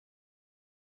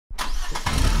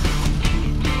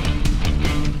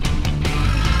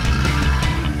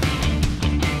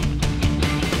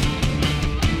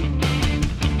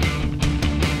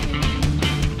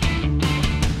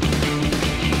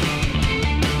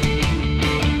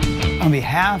On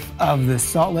behalf of the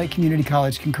Salt Lake Community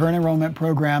College Concurrent Enrollment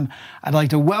Program, I'd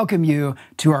like to welcome you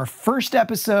to our first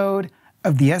episode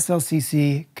of the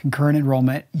SLCC Concurrent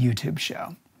Enrollment YouTube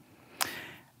show.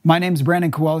 My name is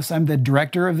Brandon Kowalus. I'm the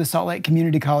director of the Salt Lake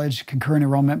Community College Concurrent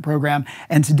Enrollment Program.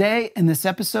 And today in this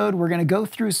episode, we're going to go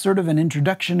through sort of an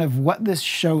introduction of what this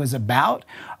show is about,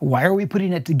 why are we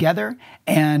putting it together,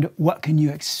 and what can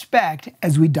you expect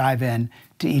as we dive in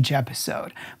to each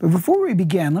episode. But before we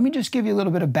begin, let me just give you a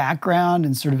little bit of background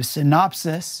and sort of a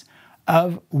synopsis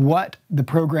of what the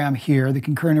program here, the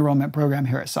Concurrent Enrollment Program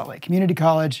here at Salt Lake Community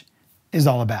College, is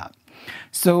all about.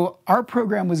 So our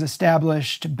program was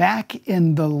established back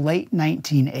in the late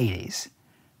 1980s.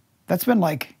 That's been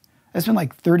like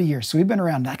 30 years. So we've been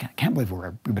around, I can't believe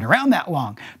we've been around that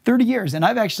long, 30 years. And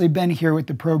I've actually been here with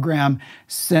the program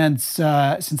since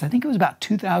I think it was about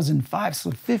 2005,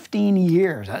 so 15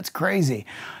 years. That's crazy.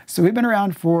 So we've been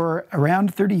around for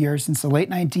around 30 years, since the late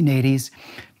 1980s.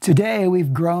 Today,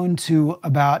 we've grown to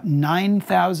about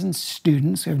 9,000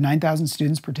 students. We have 9,000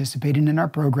 students participating in our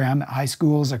program at high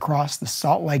schools across the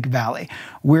Salt Lake Valley.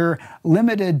 We're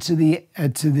limited to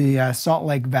the Salt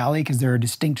Lake Valley because there are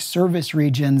distinct service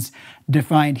regions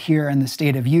defined here in the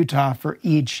state of Utah for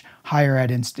each higher ed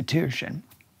institution.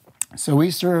 So we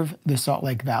serve the Salt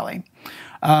Lake Valley.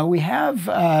 We have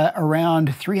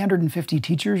around 350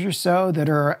 teachers or so that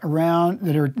are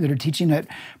teaching at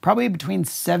probably between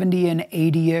 70 and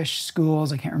 80-ish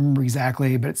schools. I can't remember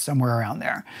exactly, but it's somewhere around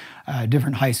there.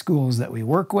 Different high schools that we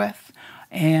work with.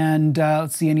 And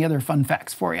let's see, any other fun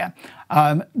facts for you.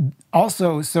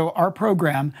 Also, so our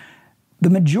program, the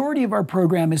majority of our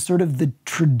program is sort of the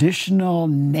traditional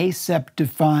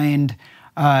NACEP-defined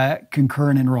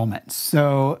concurrent enrollment.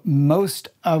 So most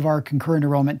of our concurrent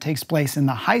enrollment takes place in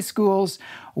the high schools,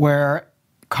 where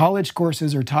college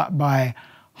courses are taught by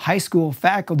high school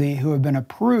faculty who have been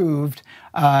approved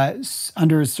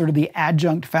under sort of the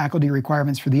adjunct faculty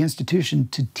requirements for the institution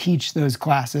to teach those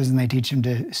classes, and they teach them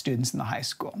to students in the high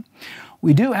school.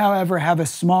 We do, however, have a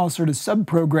small sort of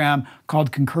sub-program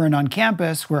called Concurrent on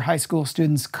Campus, where high school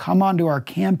students come onto our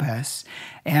campus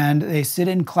and they sit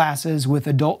in classes with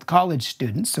adult college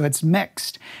students, so it's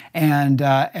mixed, and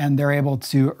they're able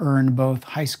to earn both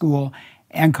high school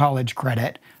and college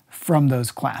credit from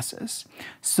those classes.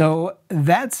 So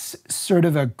that's sort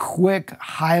of a quick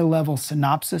high-level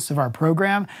synopsis of our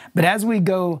program. But as we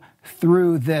go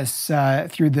through this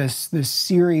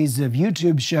series of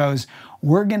YouTube shows,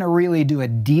 we're going to really do a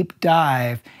deep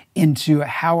dive into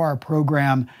how our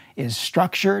program is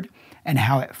structured and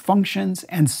how it functions,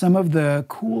 and some of the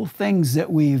cool things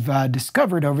that we've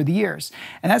discovered over the years.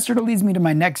 And that sort of leads me to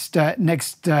my next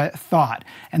thought,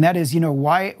 and that is,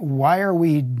 why are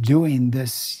we doing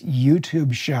this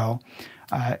YouTube show,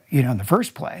 in the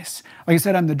first place? Like I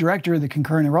said, I'm the director of the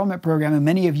Concurrent Enrollment Program, and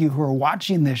many of you who are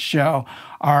watching this show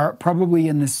are probably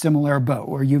in this similar boat,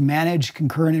 where you manage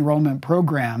concurrent enrollment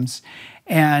programs,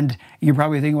 and you're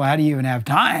probably thinking, well, how do you even have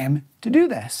time to do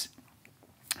this?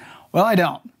 Well, I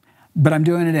don't. But I'm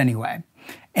doing it anyway.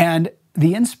 And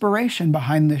the inspiration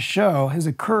behind this show has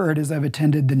occurred as I've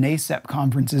attended the NACEP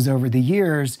conferences over the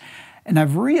years, and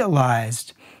I've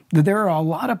realized that there are a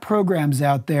lot of programs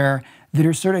out there that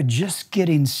are sort of just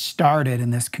getting started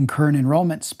in this concurrent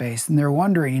enrollment space, and they're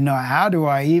wondering, how do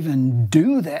I even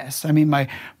do this? I mean, my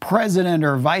president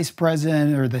or vice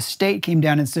president or the state came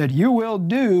down and said, you will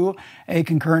do a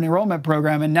concurrent enrollment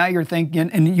program, and now you're thinking,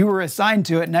 and you were assigned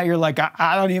to it, now you're like,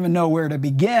 I don't even know where to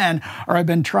begin, or I've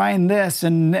been trying this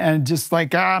and just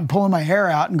like, I'm pulling my hair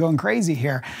out and going crazy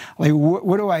here. Like,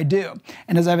 what do I do?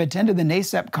 And as I've attended the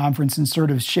NACEP conference and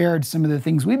sort of shared some of the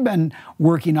things we've been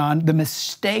working on, the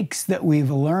mistakes that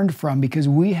we've learned from, because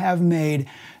we have made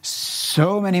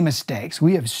so many mistakes.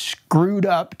 We have screwed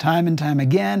up time and time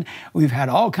again. We've had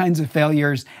all kinds of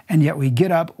failures, and yet we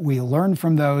get up, we learn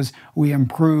from those, we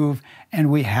improve,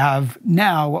 and we have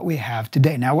now what we have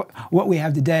today. Now, what we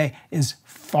have today is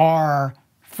far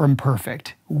from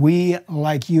perfect. We,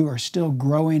 like you, are still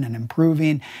growing and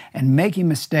improving and making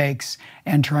mistakes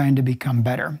and trying to become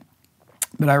better.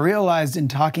 But I realized in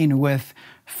talking with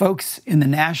folks in the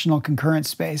national concurrent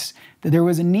space that there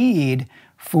was a need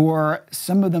for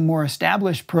some of the more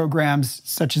established programs,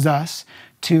 such as us,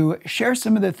 to share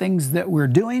some of the things that we're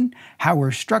doing, how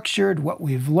we're structured, what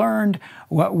we've learned,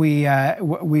 what we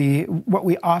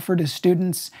offer to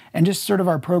students, and just sort of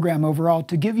our program overall,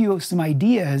 to give you some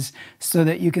ideas so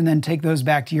that you can then take those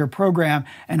back to your program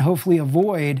and hopefully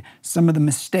avoid some of the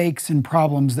mistakes and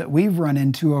problems that we've run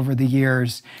into over the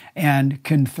years and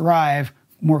can thrive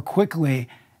more quickly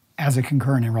as a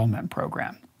concurrent enrollment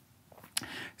program.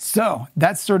 So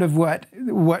that's sort of what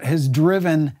has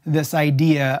driven this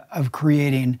idea of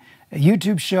creating a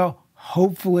YouTube show.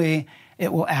 Hopefully,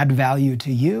 it will add value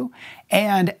to you.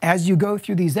 And as you go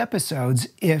through these episodes,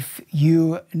 if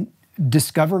you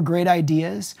discover great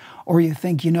ideas, or you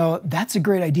think, that's a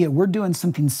great idea, we're doing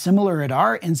something similar at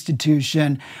our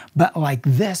institution, but like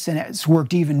this, and it's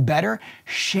worked even better,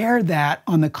 share that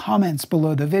on the comments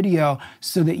below the video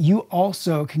so that you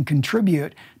also can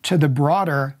contribute to the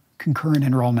broader concurrent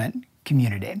enrollment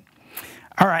community.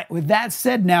 All right, with that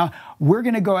said, now we're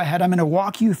going to go ahead. I'm going to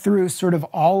walk you through sort of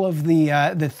all of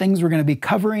the things we're going to be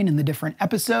covering in the different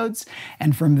episodes.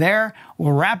 And from there,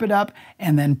 we'll wrap it up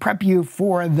and then prep you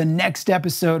for the next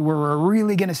episode where we're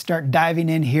really going to start diving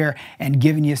in here and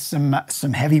giving you some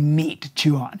heavy meat to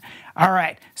chew on. All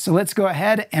right, so let's go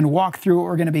ahead and walk through what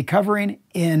we're going to be covering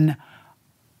in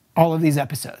all of these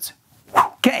episodes.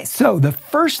 Okay, so the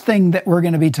first thing that we're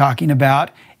going to be talking about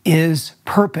is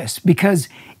purpose, because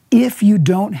if you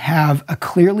don't have a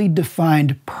clearly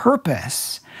defined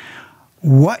purpose,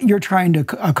 what you're trying to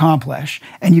accomplish,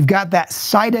 and you've got that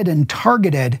sighted and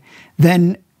targeted,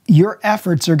 then your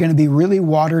efforts are going to be really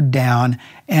watered down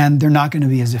and they're not going to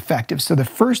be as effective. So the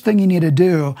first thing you need to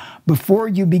do before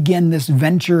you begin this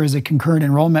venture as a concurrent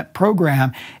enrollment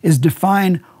program is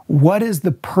define what is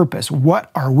the purpose? What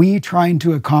are we trying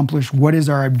to accomplish? What is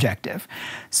our objective?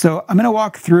 So I'm going to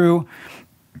walk through,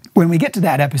 when we get to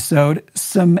that episode,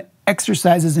 some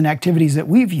exercises and activities that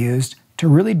we've used to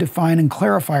really define and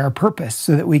clarify our purpose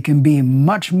so that we can be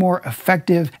much more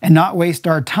effective and not waste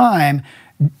our time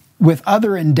with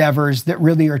other endeavors that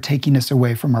really are taking us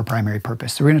away from our primary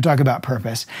purpose. So we're going to talk about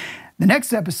purpose. The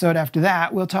next episode after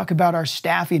that, we'll talk about our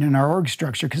staffing and our org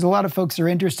structure, because a lot of folks are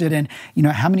interested in,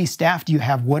 how many staff do you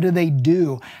have? What do they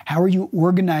do? How are you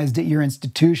organized at your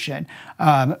institution?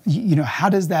 How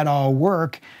does that all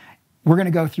work? We're going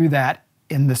to go through that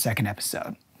in the second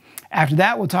episode. After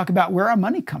that, we'll talk about where our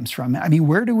money comes from. I mean,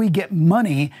 where do we get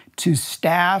money to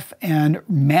staff and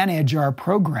manage our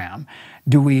program?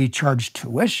 Do we charge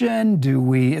tuition?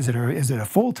 Is it a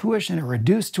full tuition, a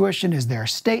reduced tuition? Is there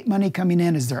state money coming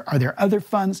in? Are there other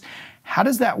funds? How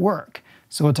does that work?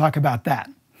 So we'll talk about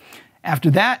that. After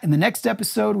that, in the next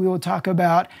episode, we will talk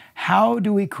about how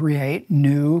do we create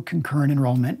new concurrent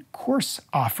enrollment course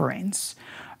offerings.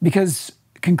 Because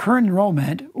concurrent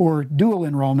enrollment or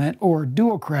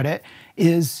dual credit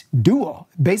is dual.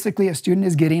 Basically, a student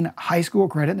is getting high school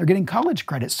credit and they're getting college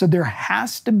credit. So there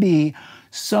has to be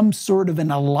some sort of an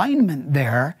alignment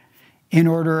there in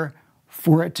order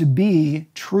for it to be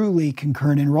truly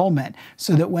concurrent enrollment,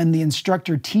 so that when the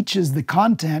instructor teaches the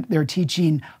content, they're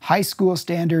teaching high school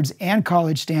standards and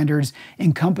college standards,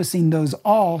 encompassing those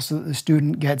all so that the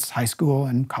student gets high school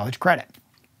and college credit.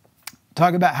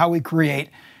 Talk about how we create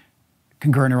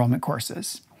concurrent enrollment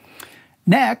courses.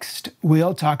 Next,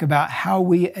 we'll talk about how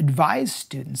we advise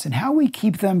students and how we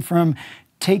keep them from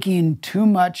taking too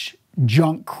much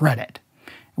junk credit.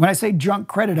 When I say junk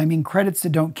credit, I mean credits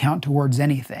that don't count towards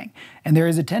anything. And there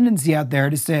is a tendency out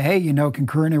there to say, hey,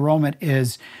 concurrent enrollment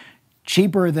is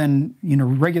cheaper than,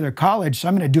 regular college, so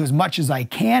I'm going to do as much as I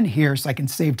can here so I can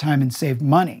save time and save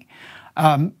money.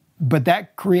 But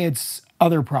that creates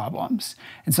other problems.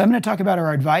 And so I'm going to talk about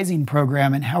our advising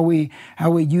program and how we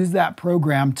use that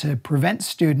program to prevent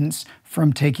students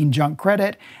from taking junk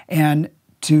credit and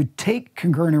to take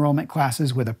concurrent enrollment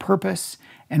classes with a purpose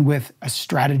and with a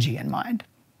strategy in mind.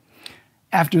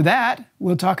 After that,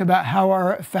 we'll talk about how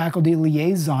our faculty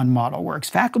liaison model works.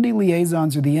 Faculty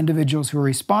liaisons are the individuals who are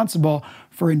responsible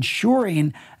for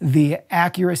ensuring the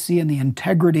accuracy and the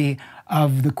integrity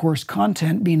of the course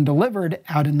content being delivered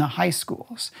out in the high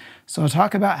schools. So I'll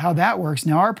talk about how that works.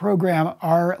 Now,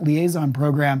 our liaison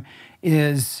program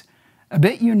is a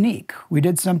bit unique. We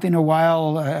did something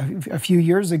a few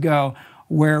years ago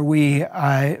where we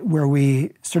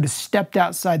sort of stepped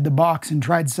outside the box and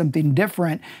tried something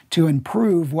different to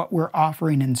improve what we're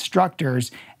offering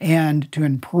instructors and to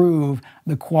improve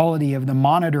the quality of the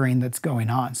monitoring that's going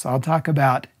on. So I'll talk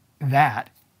about that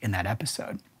in that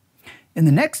episode. In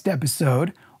the next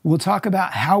episode, we'll talk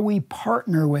about how we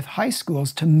partner with high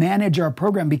schools to manage our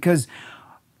program, because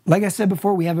like I said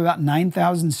before, we have about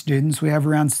 9,000 students. We have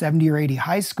around 70 or 80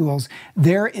 high schools.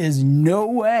 There is no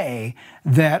way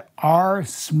that our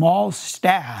small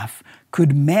staff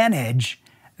could manage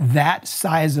that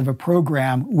size of a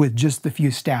program with just the few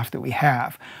staff that we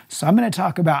have. So I'm going to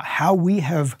talk about how we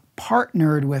have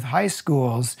partnered with high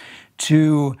schools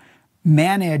to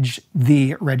manage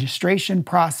the registration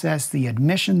process, the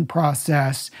admission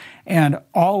process, and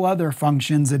all other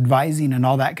functions, advising and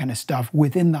all that kind of stuff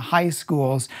within the high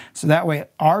schools. So that way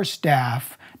our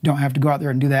staff don't have to go out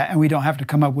there and do that, and we don't have to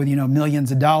come up with,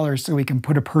 millions of dollars so we can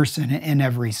put a person in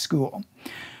every school.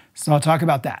 So I'll talk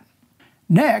about that.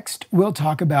 Next, we'll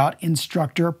talk about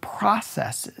instructor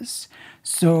processes.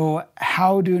 So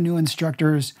how do new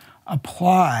instructors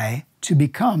apply to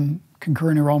become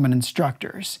concurrent enrollment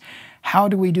instructors? How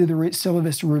do we do the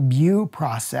syllabus review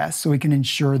process so we can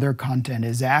ensure their content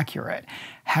is accurate?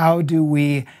 How do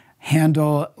we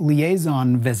handle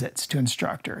liaison visits to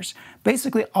instructors?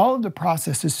 Basically, all of the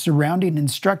processes surrounding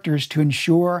instructors to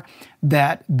ensure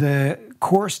that the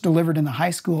course delivered in the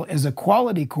high school is a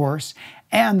quality course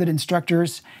and that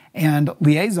instructors and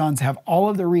liaisons have all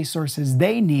of the resources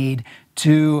they need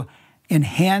to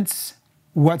enhance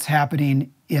what's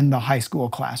happening in the high school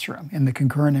classroom, in the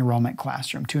concurrent enrollment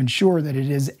classroom, to ensure that it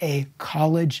is a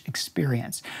college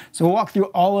experience. So we'll walk through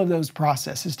all of those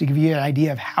processes to give you an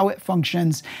idea of how it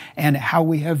functions and how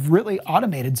we have really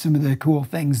automated some of the cool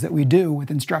things that we do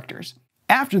with instructors.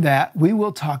 After that, we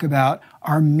will talk about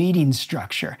our meeting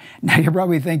structure. Now, you're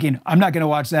probably thinking, I'm not going to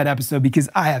watch that episode because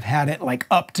I have had it like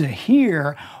up to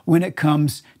here when it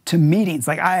comes to meetings.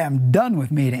 Like, I am done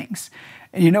with meetings.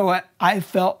 And you know what? I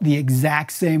felt the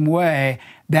exact same way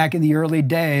back in the early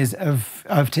days of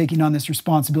taking on this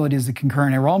responsibility as the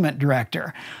concurrent enrollment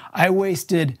director. I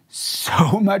wasted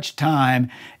so much time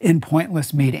in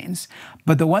pointless meetings.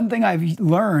 But the one thing I've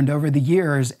learned over the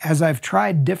years, as I've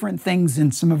tried different things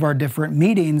in some of our different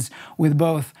meetings with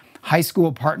both high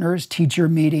school partners, teacher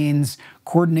meetings,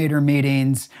 coordinator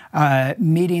meetings,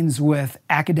 meetings with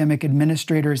academic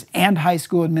administrators and high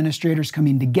school administrators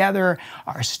coming together,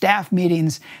 our staff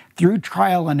meetings, through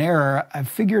trial and error, I've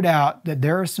figured out that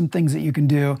there are some things that you can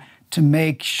do to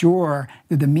make sure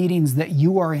that the meetings that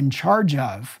you are in charge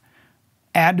of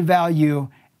add value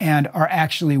and are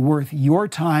actually worth your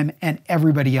time and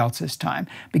everybody else's time.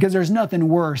 Because there's nothing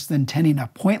worse than attending a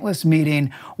pointless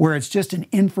meeting where it's just an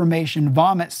information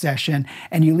vomit session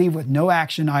and you leave with no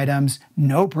action items,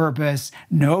 no purpose,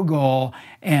 no goal,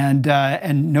 and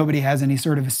nobody has any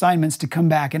sort of assignments to come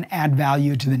back and add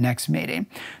value to the next meeting.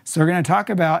 So we're going to talk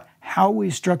about how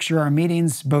we structure our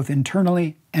meetings both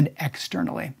internally and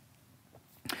externally.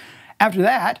 After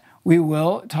that, we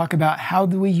will talk about how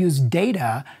do we use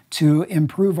data to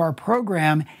improve our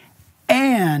program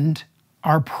and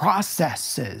our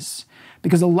processes.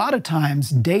 Because a lot of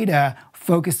times data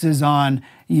focuses on,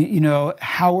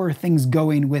 how are things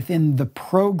going within the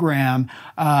program?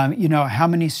 How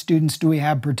many students do we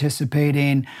have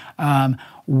participating?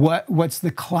 What's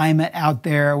the climate out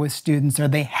there with students? Are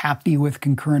they happy with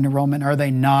concurrent enrollment? Are they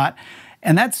not?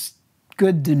 And that's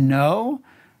good to know,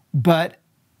 but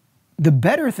the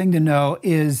better thing to know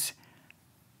is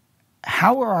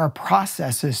how are our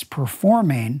processes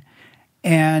performing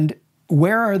and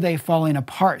where are they falling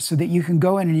apart so that you can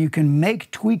go in and you can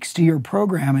make tweaks to your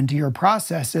program and to your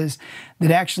processes that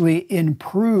actually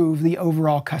improve the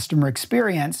overall customer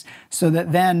experience so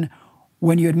that then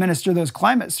when you administer those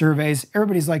climate surveys,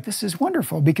 everybody's like, this is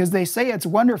wonderful, because they say it's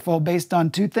wonderful based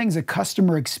on two things: a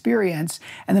customer experience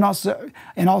and then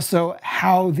also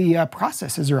how the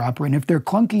processes are operating. If they're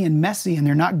clunky and messy and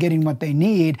they're not getting what they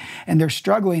need and they're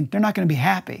struggling, they're not going to be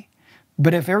happy.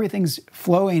 But if everything's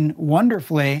flowing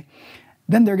wonderfully,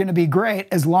 then they're going to be great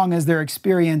as long as their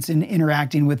experience in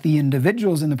interacting with the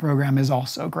individuals in the program is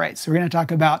also great. So we're going to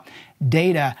talk about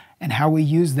data and how we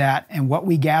use that and what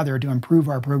we gather to improve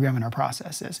our program and our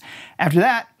processes. After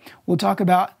that, we'll talk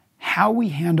about how we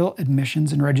handle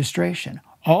admissions and registration.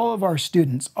 All of our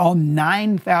students, all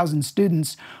 9,000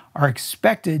 students, are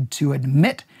expected to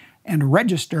admit and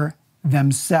register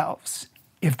themselves.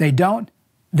 If they don't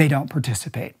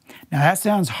participate. Now that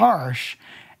sounds harsh,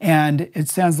 and it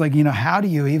sounds like, how do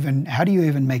you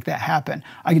even make that happen?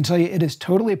 I can tell you it is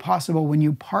totally possible when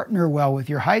you partner well with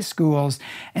your high schools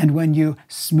and when you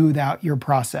smooth out your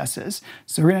processes.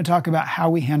 So we're going to talk about how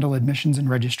we handle admissions and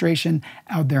registration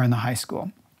out there in the high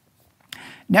school.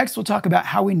 Next, we'll talk about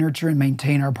how we nurture and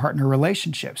maintain our partner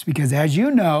relationships, because as you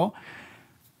know,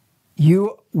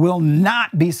 you will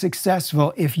not be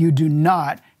successful if you do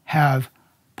not have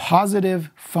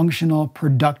positive, functional,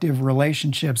 productive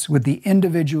relationships with the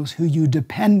individuals who you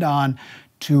depend on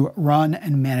to run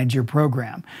and manage your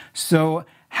program. So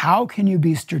how can you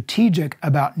be strategic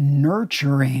about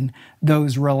nurturing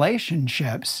those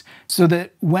relationships so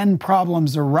that when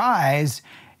problems arise,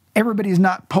 everybody's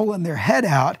not pulling their head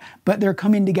out, but they're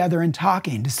coming together and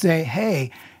talking to say, hey,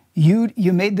 you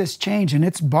made this change and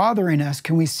it's bothering us.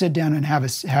 Can we sit down and have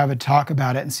a talk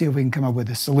about it and see if we can come up with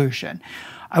a solution?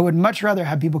 I would much rather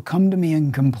have people come to me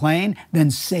and complain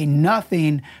than say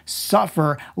nothing,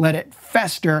 suffer, let it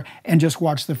fester, and just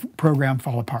watch the program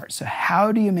fall apart. So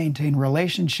how do you maintain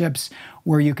relationships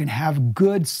where you can have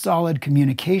good, solid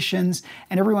communications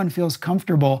and everyone feels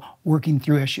comfortable working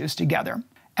through issues together?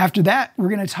 After that, we're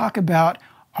going to talk about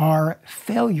our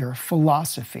failure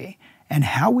philosophy and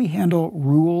how we handle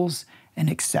rules and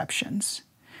exceptions.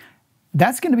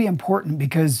 That's going to be important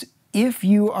because if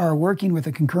you are working with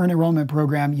a concurrent enrollment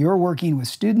program, you're working with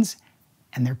students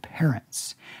and their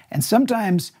parents. And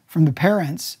sometimes, from the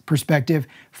parents' perspective,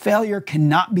 failure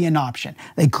cannot be an option.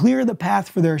 They clear the path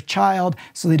for their child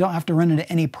so they don't have to run into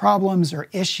any problems or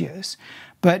issues.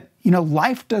 But,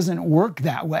 life doesn't work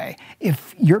that way.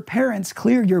 If your parents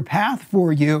clear your path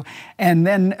for you, and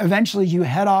then eventually you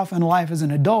head off in life as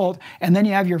an adult, and then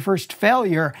you have your first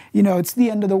failure, it's the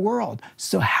end of the world.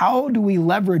 So how do we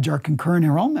leverage our concurrent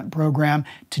enrollment program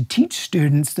to teach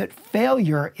students that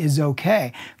failure is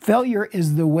okay? Failure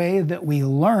is the way that we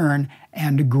learn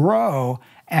and grow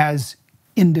as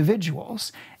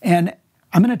individuals. And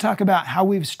I'm going to talk about how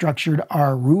we've structured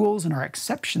our rules and our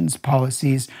exceptions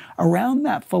policies around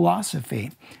that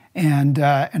philosophy and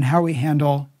how we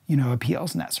handle,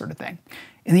 appeals and that sort of thing.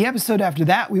 In the episode after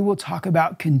that, we will talk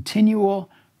about continual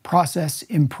process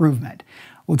improvement.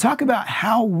 We'll talk about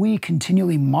how we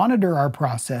continually monitor our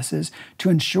processes to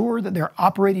ensure that they're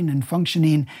operating and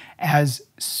functioning as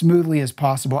smoothly as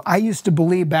possible. I used to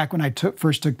believe back when I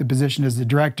first took the position as the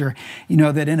director,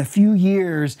 that in a few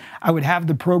years I would have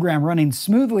the program running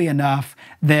smoothly enough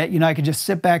that, I could just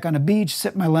sit back on a beach,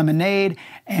 sip my lemonade,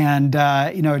 and,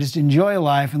 just enjoy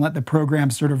life and let the program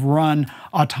sort of run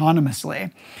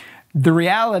autonomously. The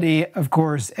reality, of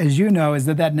course, as you know, is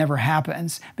that that never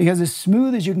happens because as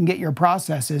smooth as you can get your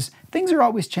processes, things are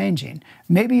always changing.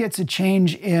 Maybe it's a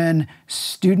change in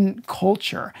student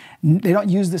culture. They don't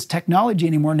use this technology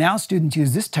anymore. Now students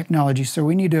use this technology, so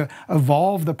we need to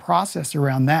evolve the process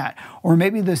around that. Or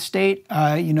maybe the state,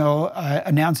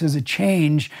 announces a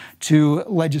change to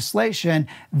legislation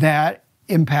that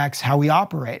impacts how we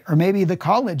operate. Or maybe the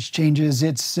college changes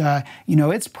its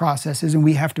processes and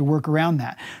we have to work around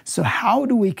that. So how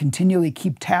do we continually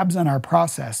keep tabs on our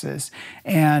processes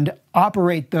and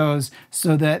operate those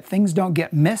so that things don't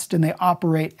get missed and they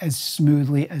operate as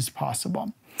smoothly as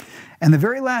possible? And the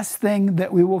very last thing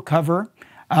that we will cover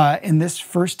in this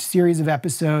first series of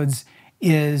episodes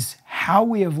is how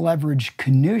we have leveraged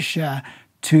Canusha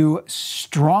to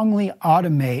strongly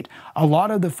automate a lot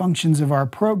of the functions of our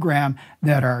program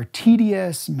that are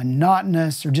tedious,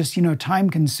 monotonous, or just,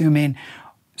 time-consuming,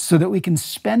 so that we can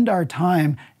spend our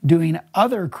time doing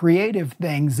other creative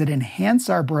things that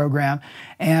enhance our program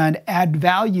and add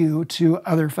value to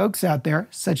other folks out there,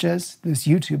 such as this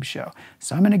YouTube show.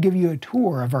 So I'm going to give you a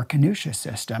tour of our Canusha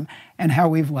system and how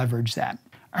we've leveraged that.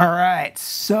 All right,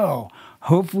 so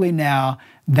hopefully now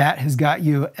that has got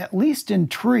you at least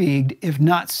intrigued, if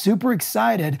not super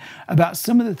excited, about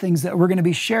some of the things that we're going to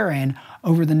be sharing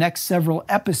over the next several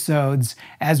episodes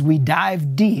as we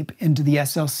dive deep into the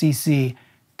SLCC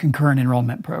concurrent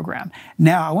enrollment program.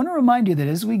 Now, I want to remind you that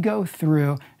as we go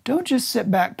through, don't just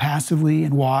sit back passively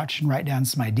and watch and write down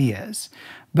some ideas,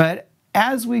 but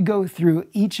as we go through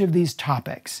each of these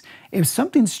topics, if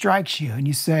something strikes you and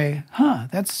you say,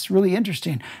 that's really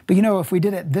interesting, but if we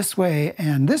did it this way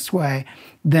and this way,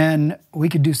 then we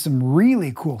could do some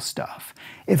really cool stuff.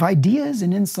 If ideas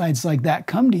and insights like that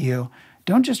come to you,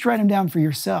 don't just write them down for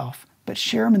yourself, but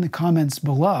share them in the comments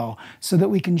below so that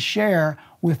we can share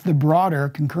with the broader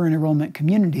concurrent enrollment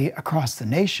community across the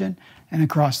nation and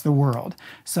across the world.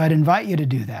 So I'd invite you to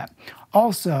do that.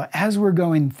 Also, as we're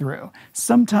going through,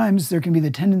 sometimes there can be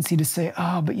the tendency to say,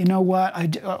 but you know what,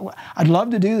 I'd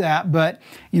love to do that, but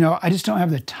I just don't have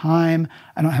the time,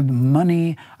 I don't have the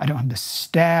money, I don't have the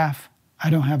staff, I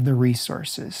don't have the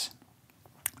resources.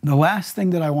 The last thing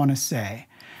that I want to say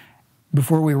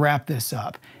before we wrap this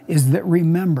up is that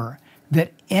remember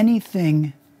that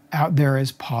anything out there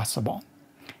is possible.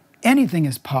 Anything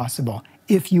is possible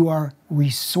if you are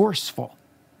resourceful.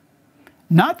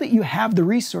 Not that you have the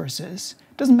resources.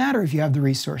 It doesn't matter if you have the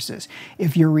resources.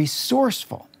 If you're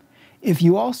resourceful, if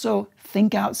you also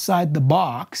think outside the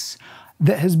box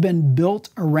that has been built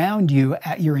around you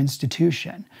at your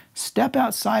institution, step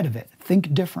outside of it,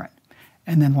 think different.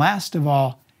 And then last of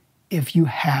all, if you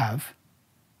have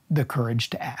the courage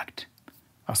to act.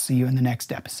 I'll see you in the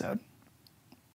next episode.